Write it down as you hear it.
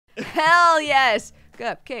Hell yes.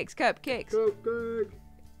 Cupcakes, cupcakes. Cupcake.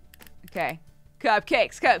 Okay.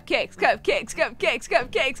 Cupcakes, cupcakes, cupcakes, cupcakes,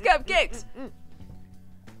 cupcakes, cupcakes.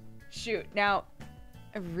 Shoot. Now,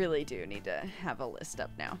 I really do need to have a list up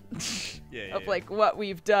now. Of like what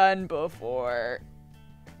we've done before.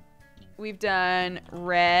 We've done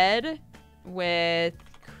red with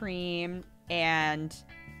cream and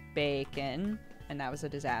bacon, and that was a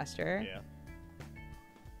disaster. Yeah.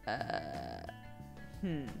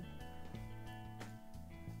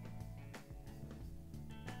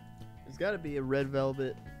 There's got to be a red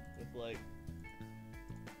velvet with like.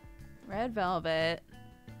 Red velvet.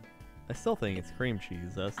 I still think it's cream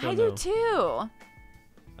cheese. I I do too. I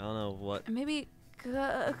don't know what. Maybe.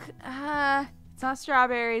 It's not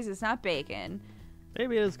strawberries. It's not bacon.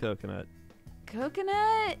 Maybe it is coconut.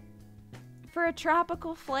 Coconut for a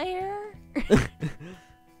tropical flair.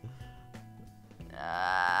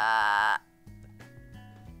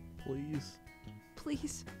 Please.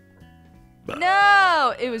 Please.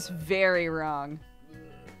 No, it was very wrong.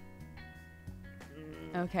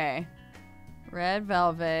 Okay. Red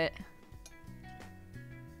velvet.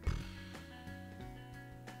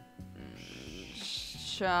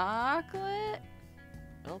 Chocolate?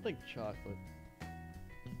 I don't think chocolate.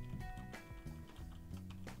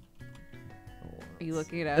 Are you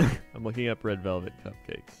looking it up? I'm looking up red velvet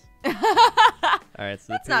cupcakes. All right,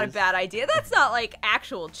 so that's not a bad idea. That's not like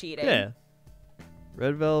actual cheating. Yeah.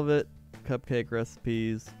 Red velvet cupcake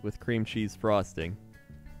recipes with cream cheese frosting.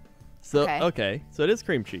 So okay, so it is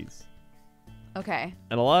cream cheese. Okay.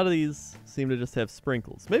 And a lot of these seem to just have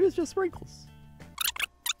sprinkles. Maybe it's just sprinkles.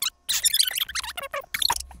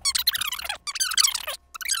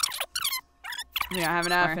 We don't have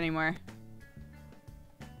enough anymore.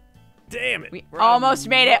 Damn it. We almost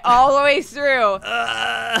made it all the way through.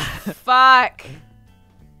 Fuck.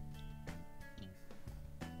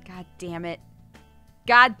 God damn it.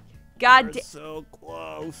 God We're so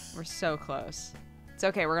close. We're so close. It's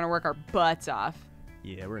okay. We're going to work our butts off.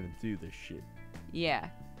 Yeah, we're going to do this shit. Yeah.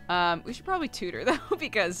 We should probably tutor, though,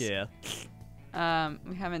 because Yeah.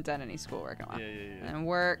 we haven't done any schoolwork in a while. Yeah. And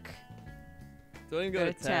work. Don't even go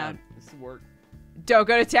to town. This is work. Don't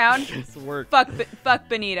go to town? It's work. Fuck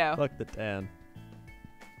Benito. Fuck the town.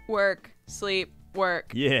 Work. Sleep.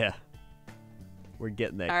 Work. Yeah. We're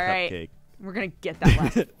getting that All right. cupcake. We're going to get that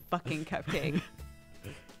last fucking cupcake.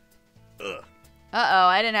 Uh-oh,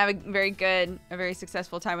 I didn't have a very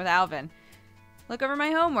successful time with Alvin. Look over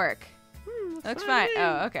my homework. Looks fine.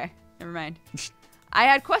 Oh, okay. Never mind. I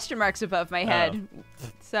had question marks above my head.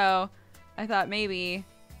 So I thought maybe...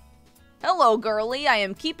 Hello, girlie. I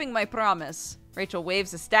am keeping my promise. Rachel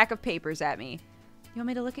waves a stack of papers at me. You want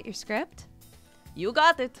me to look at your script? You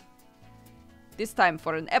got it. This time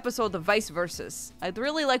for an episode of Vice Versus. I'd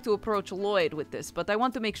really like to approach Lloyd with this, but I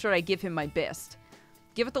want to make sure I give him my best.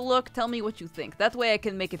 Give it a look, tell me what you think. That way I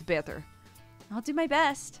can make it better. I'll do my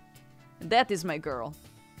best. That is my girl.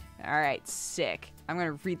 Alright, sick. I'm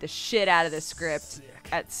gonna read the shit out of this script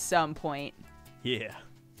at some point. Yeah.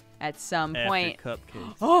 At some point.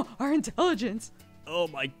 Cupcakes. Oh, our intelligence. Oh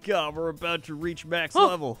my god, we're about to reach max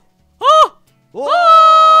level. Oh!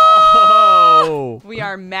 Whoa! We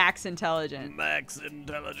are max intelligent. Max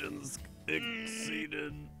intelligence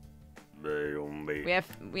exceeded.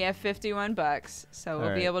 We have 51 bucks, so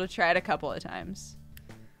we'll be able to try it a couple of times.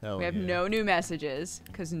 Hell we have yeah. no new messages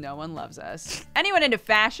because no one loves us. Anyone into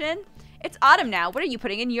fashion? It's autumn now. What are you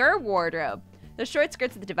putting in your wardrobe? The short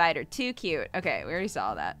skirts of the divide are too cute. Okay, we already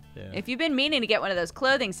saw that. Yeah. If you've been meaning to get one of those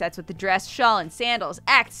clothing sets with the dress, shawl, and sandals,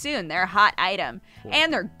 act soon. They're a hot item. Cool.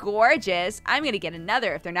 And they're gorgeous. I'm going to get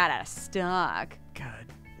another if they're not out of stock. God,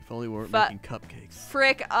 if only we weren't making cupcakes.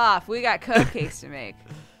 Frick off. We got cupcakes to make.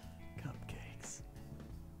 Cupcakes.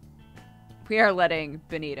 We are letting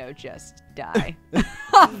Benito just die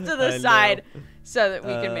off to the side so that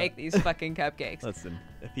we can make these fucking cupcakes. Listen,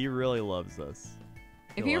 if he really loves us,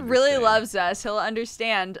 if he really loves us, he'll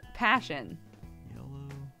understand passion. Yellow.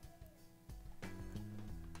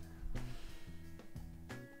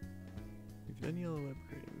 We've done yellow whipped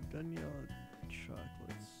cream. We've done yellow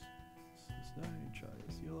chocolates. It's not any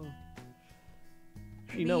chocolates. Yellow.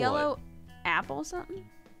 You know yellow what? apple something?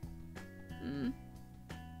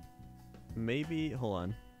 Maybe. Hold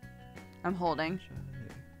on. I'm holding.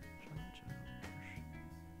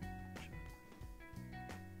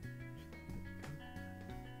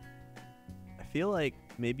 I feel like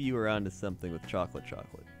maybe you were onto something with chocolate.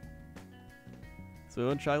 So we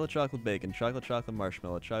went chocolate bacon, chocolate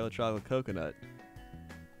marshmallow, chocolate coconut.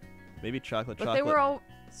 Maybe chocolate. But they were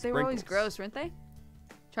always gross, weren't they?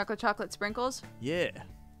 Chocolate sprinkles? Yeah.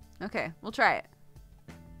 Okay, we'll try it.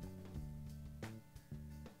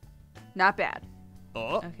 Not bad.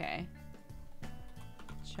 Oh. Okay.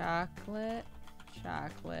 Chocolate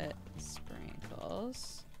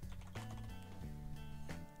sprinkles.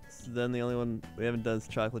 So then the only one we haven't done is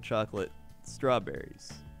chocolate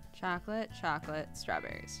strawberries. Chocolate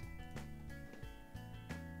strawberries.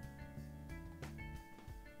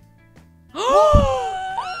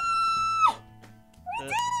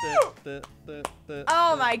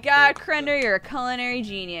 Oh my god, Crendor, you're a culinary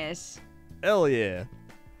genius. Hell yeah.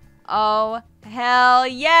 Oh, hell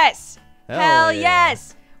yes. Hell yeah.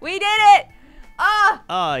 Yes. We did it. Ah.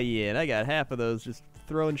 Oh yeah, and I got half of those just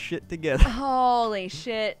throwing shit together. Holy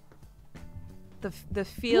shit. The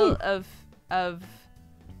feel of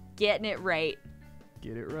getting it right.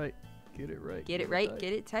 Get it right. Get it right. Get it right.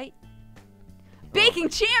 Get it tight. Baking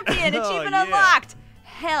champion Oh, achievement yeah. unlocked.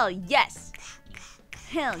 Hell yes.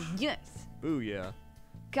 Hell yes. Booyah.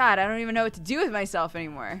 God, I don't even know what to do with myself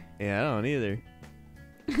anymore. Yeah, I don't either.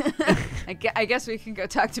 I guess we can go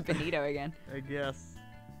talk to Benito again. I guess.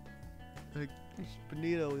 Like,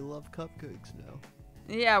 Benito, we love cupcakes now.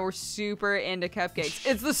 Yeah, we're super into cupcakes.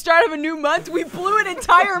 It's the start of a new month. We blew an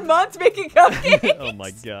entire month making cupcakes. Oh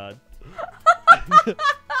my god.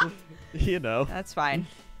 You know. That's fine.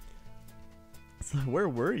 So where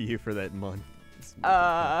were you for that month?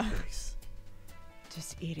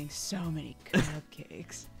 Just eating so many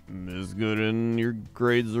cupcakes. Ms. Goodin, your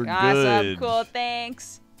grades are Awesome, good. cool,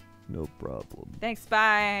 thanks. No problem. Thanks,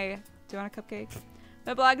 bye. Do you want a cupcake?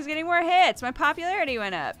 My blog is getting more hits. My popularity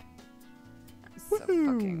went up. I'm so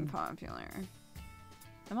fucking popular.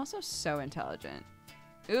 I'm also so intelligent.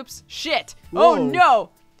 Oops. Shit. Whoa. Oh, no.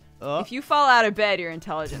 Oh. If you fall out of bed, your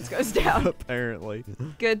intelligence goes down. Apparently.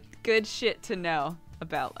 Good shit to know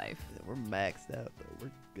about life. We're maxed out, though.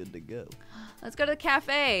 We're good to go. Let's go to the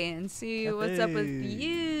cafe and see what's up with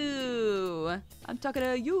you. I'm talking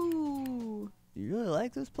to you. You really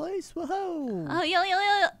like this place? Whoa. Oh, yo.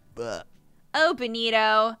 Oh,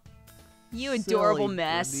 Benito. You adorable Silly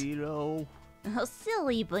mess. Benito. Oh,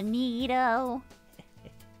 silly Benito.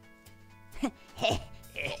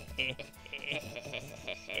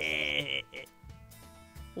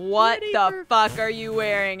 What the fuck are you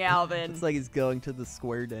wearing, Alvin? It's like he's going to the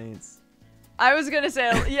square dance. I was gonna say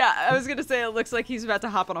it looks like he's about to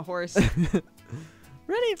hop on a horse.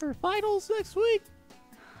 Ready for finals next week?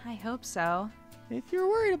 I hope so. If you're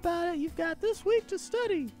worried about it, you've got this week to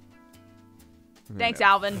study. Thanks,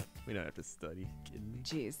 Alvin. We don't have to study. Kidding me?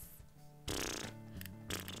 Jeez.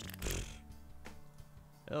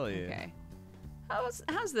 Hell yeah. Okay.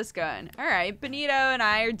 How's this going? All right, Benito and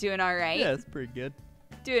I are doing all right. Yeah, it's pretty good.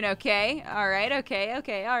 Doing okay. All right. Okay.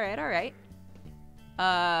 All right. We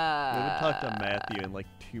haven't talked to Matthew in like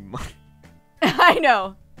 2 months. I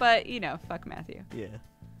know, but you know, fuck Matthew. Yeah.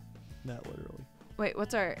 Not literally. Wait,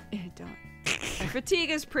 what's our don't? Our fatigue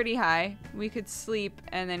is pretty high. We could sleep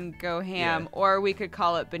and then go ham, or we could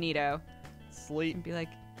call it Benito. Sleep. And be like,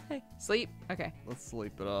 hey, sleep. Okay. Let's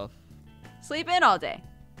sleep it off. Sleep in all day.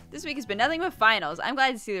 This week has been nothing but finals. I'm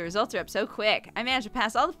glad to see the results are up so quick. I managed to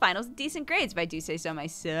pass all the finals with decent grades, if I do say so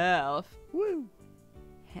myself. Woo.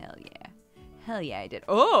 Hell yeah. Hell yeah, I did.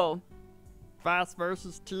 Oh! Vice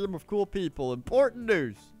versus team of cool people. Important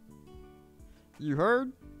news. You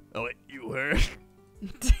heard? Oh, wait, you heard?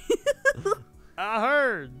 I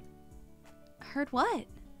heard. Heard what?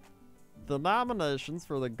 The nominations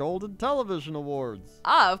for the Golden Television Awards.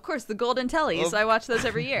 Ah, of course, the Golden Tellies. I watch those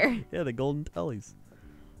every year. Yeah, the Golden Tellies.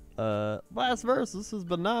 Vice Versus has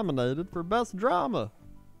been nominated for Best Drama.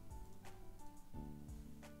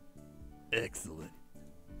 Excellent.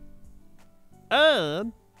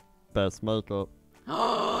 And Best Makeup.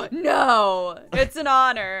 No! It's an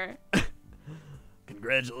honor.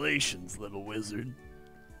 Congratulations, little wizard.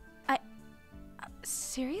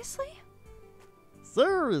 Seriously?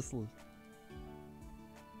 Seriously.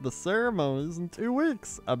 The ceremony's in 2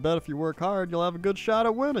 weeks. I bet if you work hard, you'll have a good shot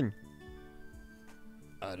at winning.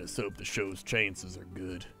 I just hope the show's chances are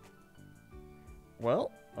good.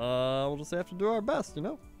 Well, we'll just have to do our best, you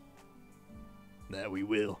know? That we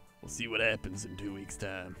will. We'll see what happens in 2 weeks'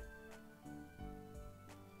 time.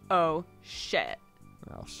 Oh, shit.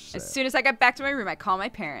 Oh, shit. As soon as I get back to my room, I call my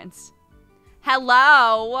parents.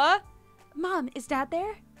 Hello? Mom, is Dad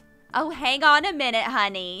there? Oh, hang on a minute,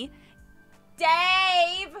 honey.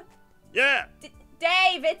 Dave! Yeah!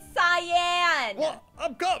 Dave, it's Sian! What?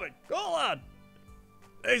 I'm coming! Hold on!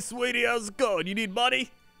 Hey, sweetie, how's it going? You need money?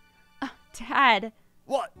 Dad.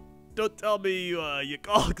 What? Don't tell me you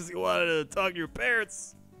called because you wanted to talk to your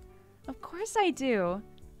parents. Of course I do.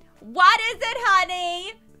 What is it,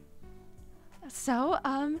 honey? So,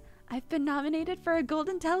 I've been nominated for a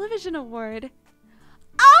Golden Television Award.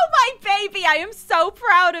 Oh, my baby, I am so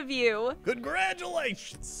proud of you.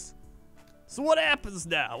 Congratulations. So what happens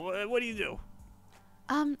now? What do you do?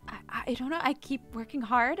 I don't know. I keep working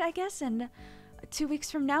hard, I guess, and 2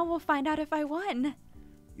 weeks from now we'll find out if I won.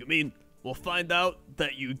 You mean we'll find out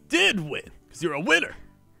that you did win, because you're a winner?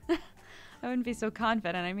 I wouldn't be so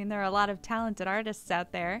confident. I mean, there are a lot of talented artists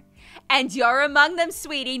out there. And you're among them,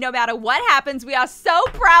 sweetie. No matter what happens, we are so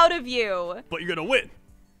proud of you. But you're going to win.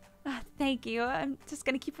 Thank you. I'm just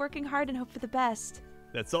going to keep working hard and hope for the best.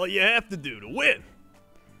 That's all you have to do to win.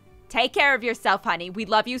 Take care of yourself, honey. We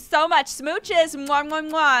love you so much. Smooches. Mwah, mwah,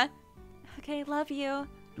 mwah. Okay, love you.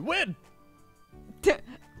 You win.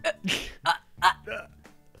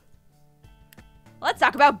 Let's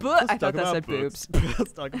talk about boobs. I Let's thought talk that about said boobs.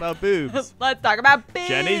 Let's talk about boobs. Let's talk about boobs.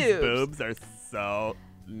 Jenny's boobs are so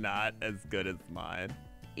not as good as mine.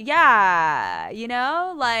 Yeah, you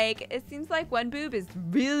know, like, it seems like one boob is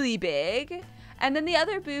really big, and then the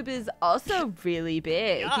other boob is also really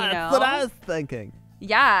big, Yeah, you know? that's what I was thinking.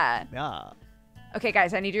 Yeah. Yeah. Okay,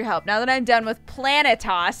 guys, I need your help. Now that I'm done with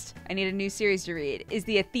Planetost, I need a new series to read. Is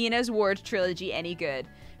the Athena's Ward trilogy any good?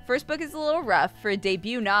 First book is a little rough. For a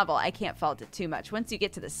debut novel, I can't fault it too much. Once you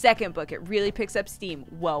get to the second book, it really picks up steam.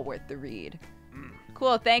 Well worth the read.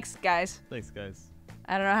 Cool, thanks, guys. Thanks, guys.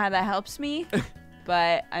 I don't know how that helps me,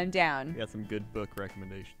 but I'm down. We got some good book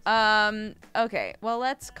recommendations. Okay, well,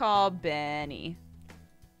 let's call Benny.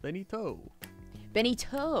 Benito.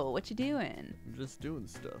 Benito, what you doing? I'm just doing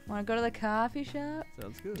stuff. Want to go to the coffee shop?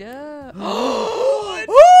 Sounds good. Duh. What?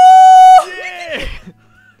 Yeah!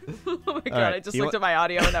 Oh my god, right, I just you looked at my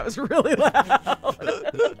audio and that was really loud.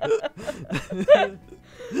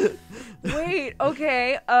 Wait,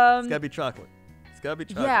 okay. It's gotta be chocolate. It's gotta be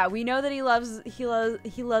chocolate. Yeah, we know that he loved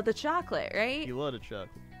the chocolate, right? You love a chocolate.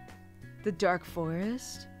 The Dark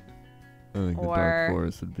Forest. I think the Dark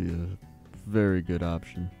Forest would be a very good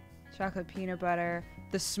option. Chocolate peanut butter.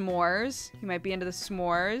 The s'mores. You might be into the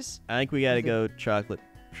s'mores. I think we gotta go chocolate.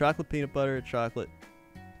 Chocolate peanut butter, chocolate.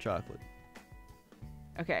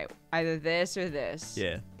 Okay, either this or this.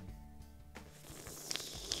 Yeah.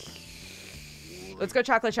 Let's go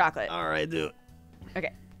chocolate. Alright, do it.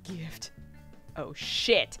 Okay. Gift. Oh,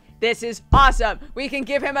 shit. This is awesome. We can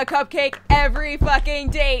give him a cupcake every fucking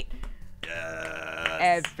date. Yes.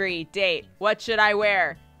 Every date. What should I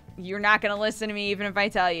wear? You're not going to listen to me even if I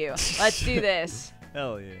tell you. Let's do this.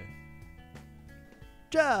 Hell yeah.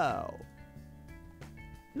 Ciao.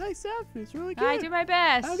 Nice outfit. It's really good. I do my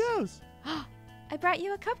best. How it goes? I brought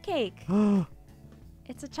you a cupcake.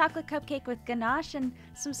 It's a chocolate cupcake with ganache and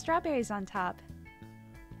some strawberries on top.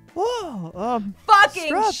 Whoa.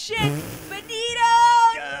 Fucking shit, Benito!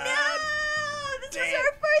 No! This is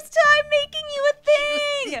our first time making you a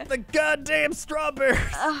thing! The goddamn strawberries.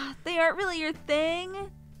 They aren't really your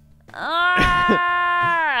thing.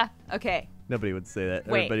 Ah! Okay. Nobody would say that.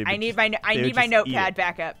 Wait, Everybody I would need just- my they would just eat notepad it.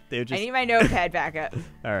 back up. They would I just- need my notepad back up.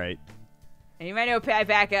 All right. I need my notepad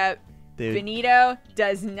back up. Dude. Benito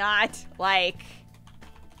does not like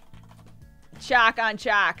chalk on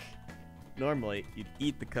chalk. Normally, you'd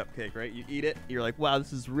eat the cupcake, right? You eat it, you're like, wow,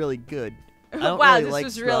 this is really good. I don't Wow, really this like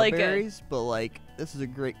was really good. strawberries, but like, this is a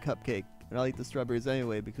great cupcake. And I'll eat the strawberries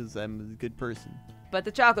anyway because I'm a good person. But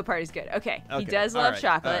the chocolate part is good. Okay, he Okay, does all love right,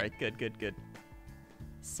 chocolate. All right, good.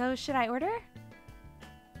 So should I order?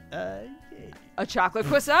 Yeah. A chocolate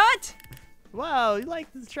croissant? Wow, you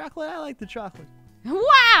like the chocolate? I like the chocolate.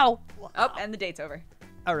 Wow! Oh, and the date's over.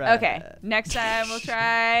 All right. Okay, next time we'll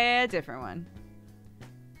try a different one.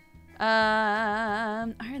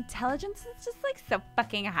 Our intelligence is just like so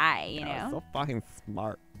fucking high, you know? So fucking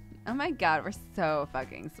smart. Oh my god, we're so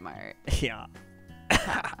fucking smart. Yeah.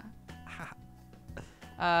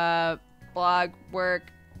 Blog, work,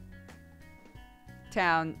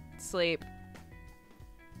 town, sleep.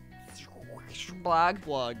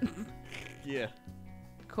 Blog. Yeah.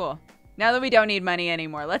 Cool. Now that we don't need money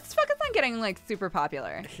anymore, let's focus on getting like super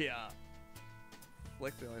popular. Yeah.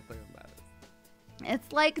 Like the only thing that matters.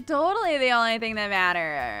 It's like totally the only thing that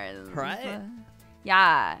matters. Right?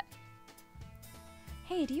 Yeah.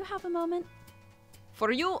 Hey, do you have a moment?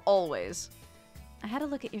 For you, always. I had a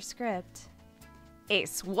look at your script.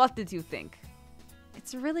 Ace, what did you think?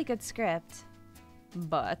 It's a really good script.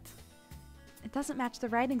 But? It doesn't match the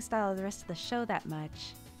writing style of the rest of the show that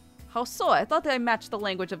much. How so? I thought I matched the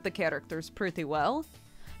language of the characters pretty well.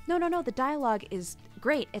 No. The dialogue is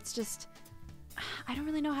great. It's just... I don't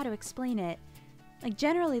really know how to explain it. Like,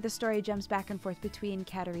 generally, the story jumps back and forth between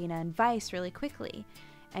Katerina and Vice really quickly.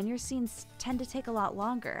 And your scenes tend to take a lot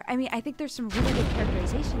longer. I mean, I think there's some really good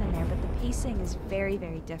characterization in there, but the pacing is very,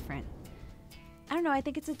 very different. I don't know, I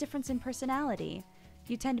think it's a difference in personality.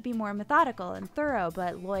 You tend to be more methodical and thorough,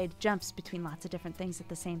 but Lloyd jumps between lots of different things at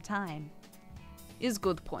the same time. Is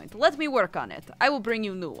good point. Let me work on it. I will bring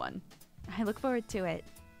you new one. I look forward to it.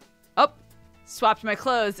 Oh, swapped my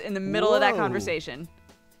clothes in the middle of that Whoa. conversation.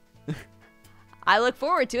 I look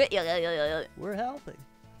forward to it. We're helping.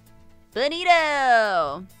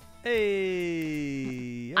 Benito!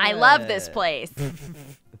 Hey. I love this place.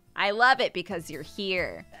 I love it because you're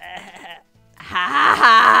here. Ha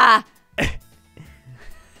ha ha!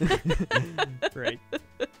 Right.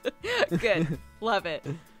 Good. Love it.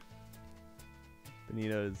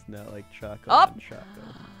 Benito is not like Choco Oh. and Choco.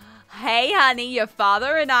 Hey, honey, your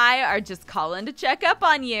father and I are just calling to check up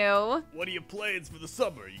on you. What are your plans for the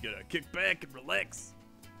summer? You gonna kick back and relax?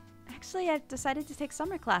 Actually, I've decided to take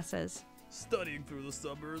summer classes. Studying through the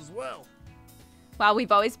summer as well. Well,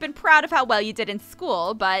 we've always been proud of how well you did in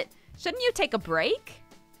school, but shouldn't you take a break?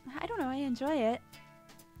 I don't know, I enjoy it.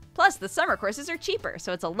 Plus, the summer courses are cheaper,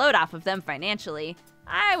 so it's a load off of them financially.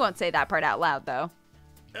 I won't say that part out loud, though.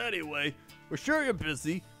 Anyway, we're sure you're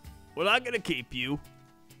busy. We're not gonna keep you.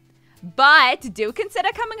 But do consider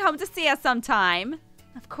coming home to see us sometime.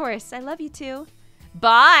 Of course, I love you too.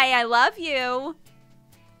 Bye, I love you.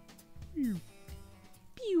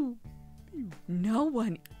 Pew. No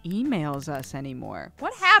one emails us anymore.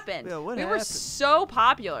 What happened? Yeah, what we were happened? so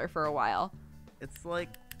popular for a while. It's like,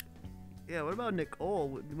 yeah. What about Nicole?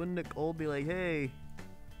 Wouldn't Nicole be like, hey,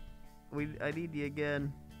 I need you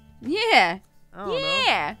again? Yeah. I don't know.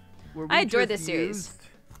 Yeah. Were we I adore just this series. used?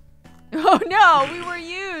 Oh no, we were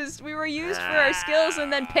used. We were used for our skills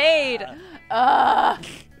and then paid. I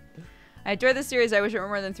adore this series. I wish it were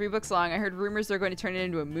more than 3 books long. I heard rumors they're going to turn it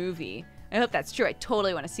into a movie. I hope that's true. I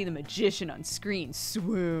totally want to see the magician on screen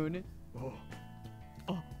swoon.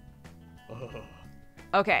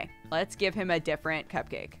 Okay, let's give him a different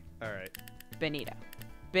cupcake. All right. Benito.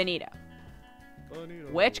 Benito.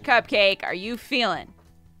 Bonito. Which cupcake are you feeling?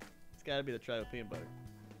 It's gotta be the chocolate peanut butter.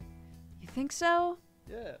 You think so?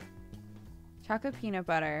 Yeah. Chocolate peanut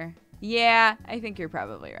butter. Yeah, I think you're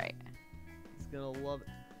probably right. He's gonna love it.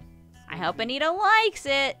 I hope Benito likes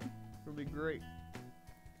it. It'll be great.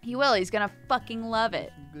 He will. He's gonna fucking love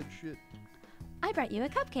it. Some good shit. I brought you a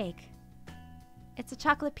cupcake. It's a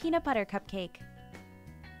chocolate peanut butter cupcake.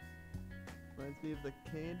 Reminds me of the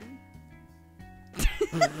candy.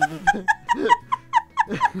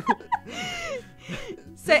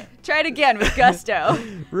 Try it again with gusto.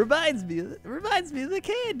 reminds me of the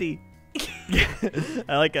candy.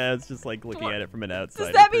 I like how it's just like looking at it from an outside.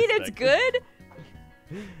 Does that mean it's good?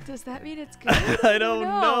 Does that mean it's good? I don't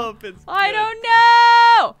know if it's. I good. don't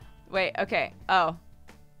know. Wait. Okay. Oh,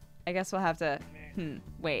 I guess we'll have to.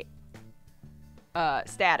 Wait.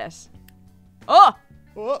 Status. Oh,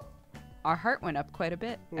 Oh. our heart went up quite a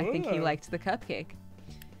bit. I think he Whoa. liked the cupcake.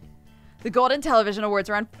 The Golden Television Awards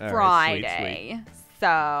are on All right, Friday,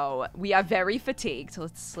 so we are very fatigued.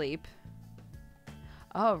 Let's sleep.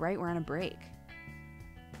 Oh, right, we're on a break.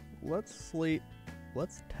 Let's sleep.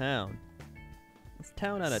 What's town? What's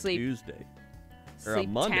town on a Sleep. Tuesday or a Sleep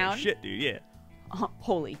Monday? town? Shit, dude. Yeah.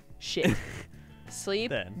 Holy shit.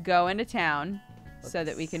 Sleep, Then. go into town so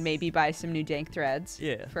that we can maybe buy some new dank threads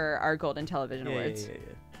Yeah. for our Golden Television Yeah, Awards. yeah.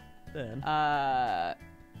 Then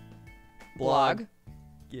Blog.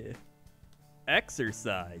 Yeah.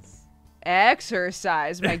 Exercise.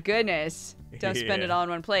 Exercise, my goodness. Don't spend it Yeah. all in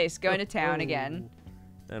one place. Go into town again,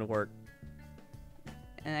 Then work.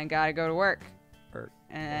 and then gotta go to work, Work.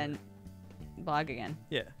 and then blog again.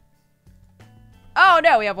 Yeah. Oh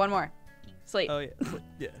no, we have one more. Sleep. Oh yeah.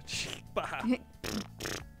 Yeah. Bah. No,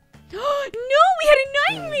 we had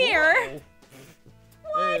a nightmare.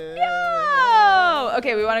 What? Hey. No.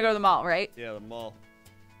 Okay, we want to go to the mall, right? Yeah, the mall.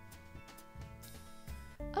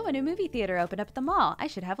 Oh, a new movie theater opened up at the mall. I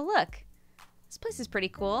should have a look. This place is pretty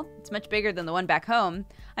cool. It's much bigger than the one back home.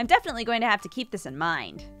 I'm definitely going to have to keep this in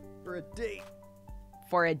mind. For a date.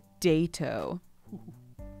 For a dato.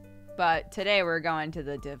 But today we're going to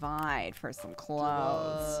the Divide for some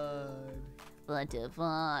clothes. The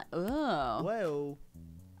Divide. Oh. Whoa.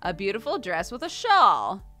 A beautiful dress with a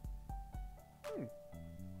shawl.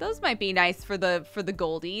 Those might be nice for the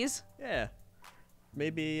goldies. Yeah.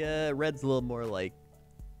 Maybe red's a little more like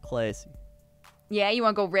classy. Yeah, you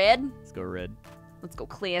want to go red? Let's go red. Let's go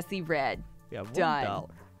classy red. Yeah, Done. $1.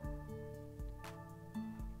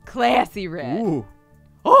 Classy red. Ooh.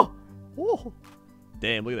 Oh! Ooh.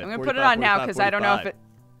 Damn, look at that. I'm going to put it on now because I don't know if 45. it...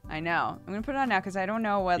 I know. I'm going to put it on now because I don't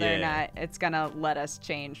know whether or Yeah. not it's going to let us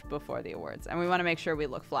change before the awards. And we want to make sure we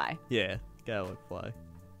look fly. Yeah, gotta look fly.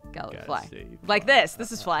 Gotta look Gotta fly. stay Like fly. this.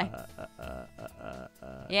 This is fly.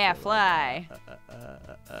 Yeah, fly.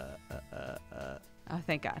 Oh,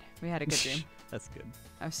 thank God. We had a good dream. That's good.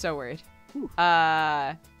 I was so worried.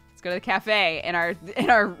 Let's go to the cafe in our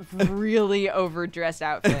really overdressed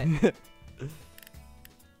outfit.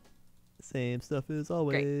 Same stuff as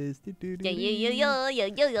always. Doing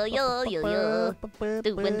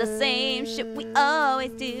the same shit we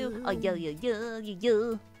always do.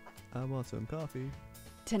 Oh, I want some coffee.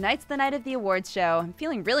 Tonight's the night of the awards show. I'm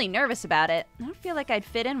feeling really nervous about it. I don't feel like I'd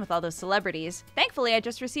fit in with all those celebrities. Thankfully, I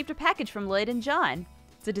just received a package from Lloyd and John.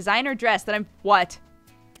 It's a designer dress that I'm... What?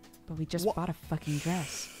 But we just bought a fucking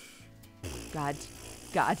dress. God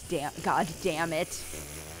damn it.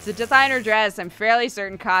 It's a designer dress I'm fairly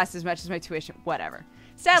certain costs as much as my tuition. Whatever.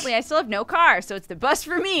 Sadly, I still have no car, so it's the bus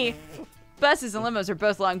for me. Buses and limos are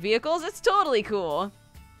both long vehicles. It's totally cool.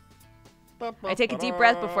 I take a deep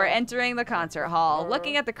breath before entering the concert hall.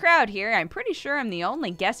 Looking at the crowd here, I'm pretty sure I'm the only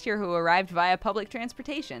guest here who arrived via public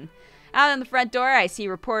transportation. Out in the front door, I see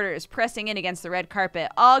reporters pressing in against the red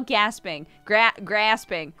carpet, all gasping,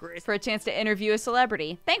 grasping for a chance to interview a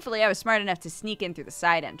celebrity. Thankfully, I was smart enough to sneak in through the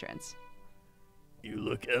side entrance. You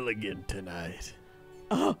look elegant tonight.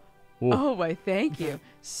 Oh, why, thank you.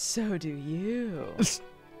 So do you.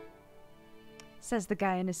 Says the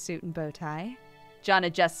guy in his suit and bow tie. John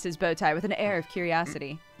adjusts his bow tie with an air of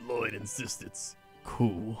curiosity. Lloyd insists it's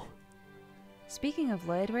cool. Speaking of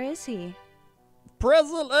Lloyd, where is he?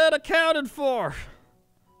 Present and accounted for.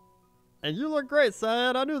 And you look great,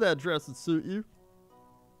 Sian. I knew that dress would suit you.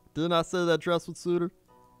 Didn't I say that dress would suit her?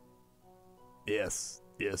 Yes,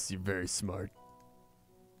 you're very smart.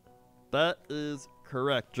 That is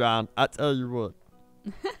correct, John. I tell you what.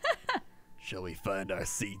 Shall we find our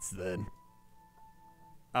seats then?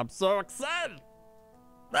 I'm so excited.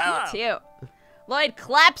 Me too. Lloyd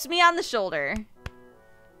claps me on the shoulder.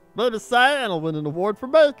 Maybe Sian will win an award for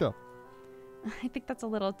makeup. I think that's a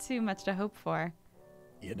little too much to hope for.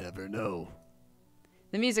 You never know.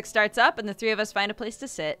 The music starts up and the three of us find a place to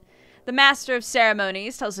sit. The master of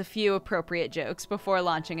ceremonies tells a few appropriate jokes before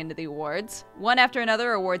launching into the awards. One after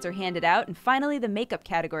another, awards are handed out, and finally the makeup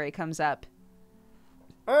category comes up.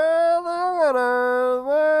 And the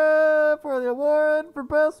winner for the award for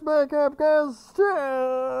Best Makeup goes to...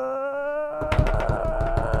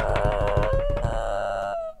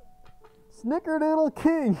 Snickerdoodle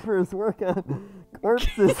King for his work on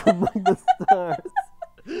Corpses Among the Stars.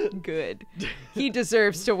 Good. He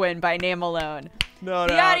deserves to win by name alone. No,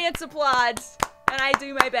 The audience applauds, and I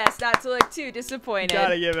do my best not to look too disappointed.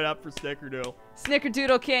 Gotta give it up for Snickerdoodle.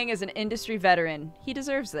 Snickerdoodle King is an industry veteran. He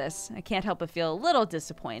deserves this. I can't help but feel a little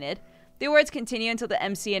disappointed. The awards continue until the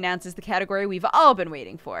MC announces the category we've all been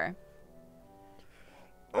waiting for.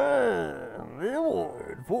 And the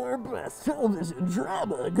award for Best Television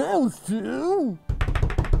Drama goes to...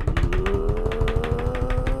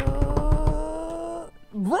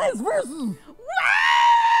 Vice Versa!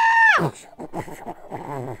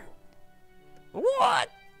 What?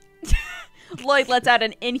 Lloyd lets out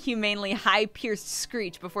an inhumanely high-pierced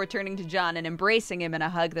screech before turning to John and embracing him in a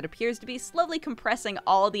hug that appears to be slowly compressing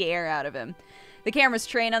all the air out of him. The cameras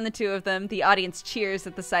train on the two of them. The audience cheers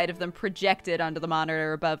at the sight of them projected onto the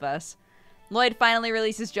monitor above us. Lloyd finally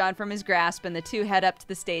releases John from his grasp, and the two head up to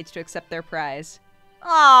the stage to accept their prize.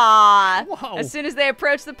 Aww! Whoa. As soon as they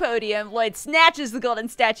approach the podium, Lloyd snatches the golden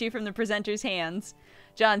statue from the presenter's hands.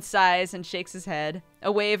 John sighs and shakes his head.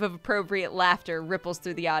 A wave of appropriate laughter ripples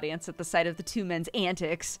through the audience at the sight of the two men's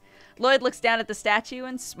antics. Lloyd looks down at the statue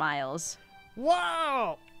and smiles.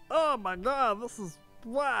 Wow! Oh my god, this is...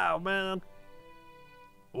 Wow, man.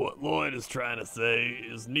 What Lloyd is trying to say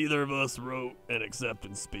is neither of us wrote an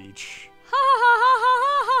acceptance speech. Ha ha ha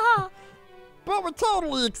ha ha ha! But we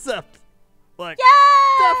totally accept. Like,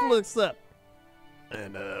 Yay! definitely accept.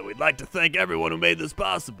 And we'd like to thank everyone who made this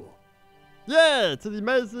possible. Yeah, to the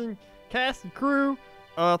amazing cast and crew.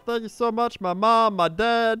 Thank you so much, my mom, my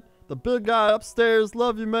dad, the big guy upstairs,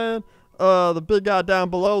 love you, man. The big guy down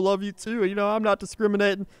below, love you too. You know, I'm not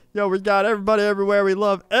discriminating. Yo, we got everybody everywhere. We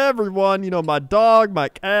love everyone. You know, my dog, my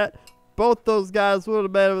cat. Both those guys would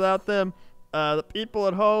have been without them. The people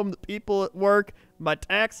at home, the people at work, my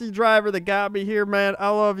taxi driver that got me here, man. I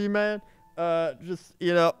love you, man. Just,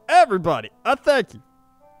 you know, everybody. I thank you.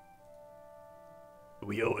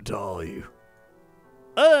 We owe it to all of you.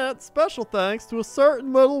 And special thanks to a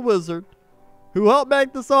certain little wizard who helped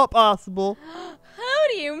make this all possible. How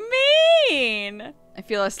do you mean? I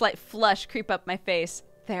feel a slight flush creep up my face.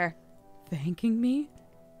 They're thanking me?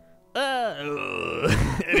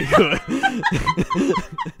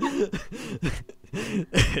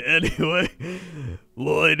 Anyway,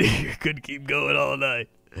 Lloyd, you could keep going all night.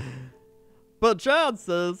 But John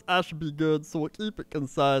says I should be good, so we'll keep it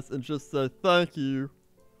concise and just say thank you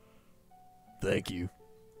Thank you.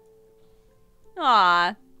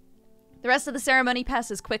 Aw. The rest of the ceremony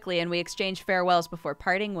passes quickly, and we exchange farewells before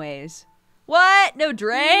parting ways. What? No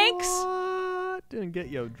drinks? What? Didn't get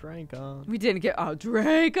your drink on. We didn't get a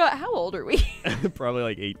drink. How old are we? Probably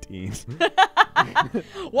like 18.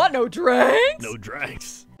 What? No drinks? No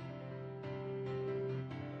drinks.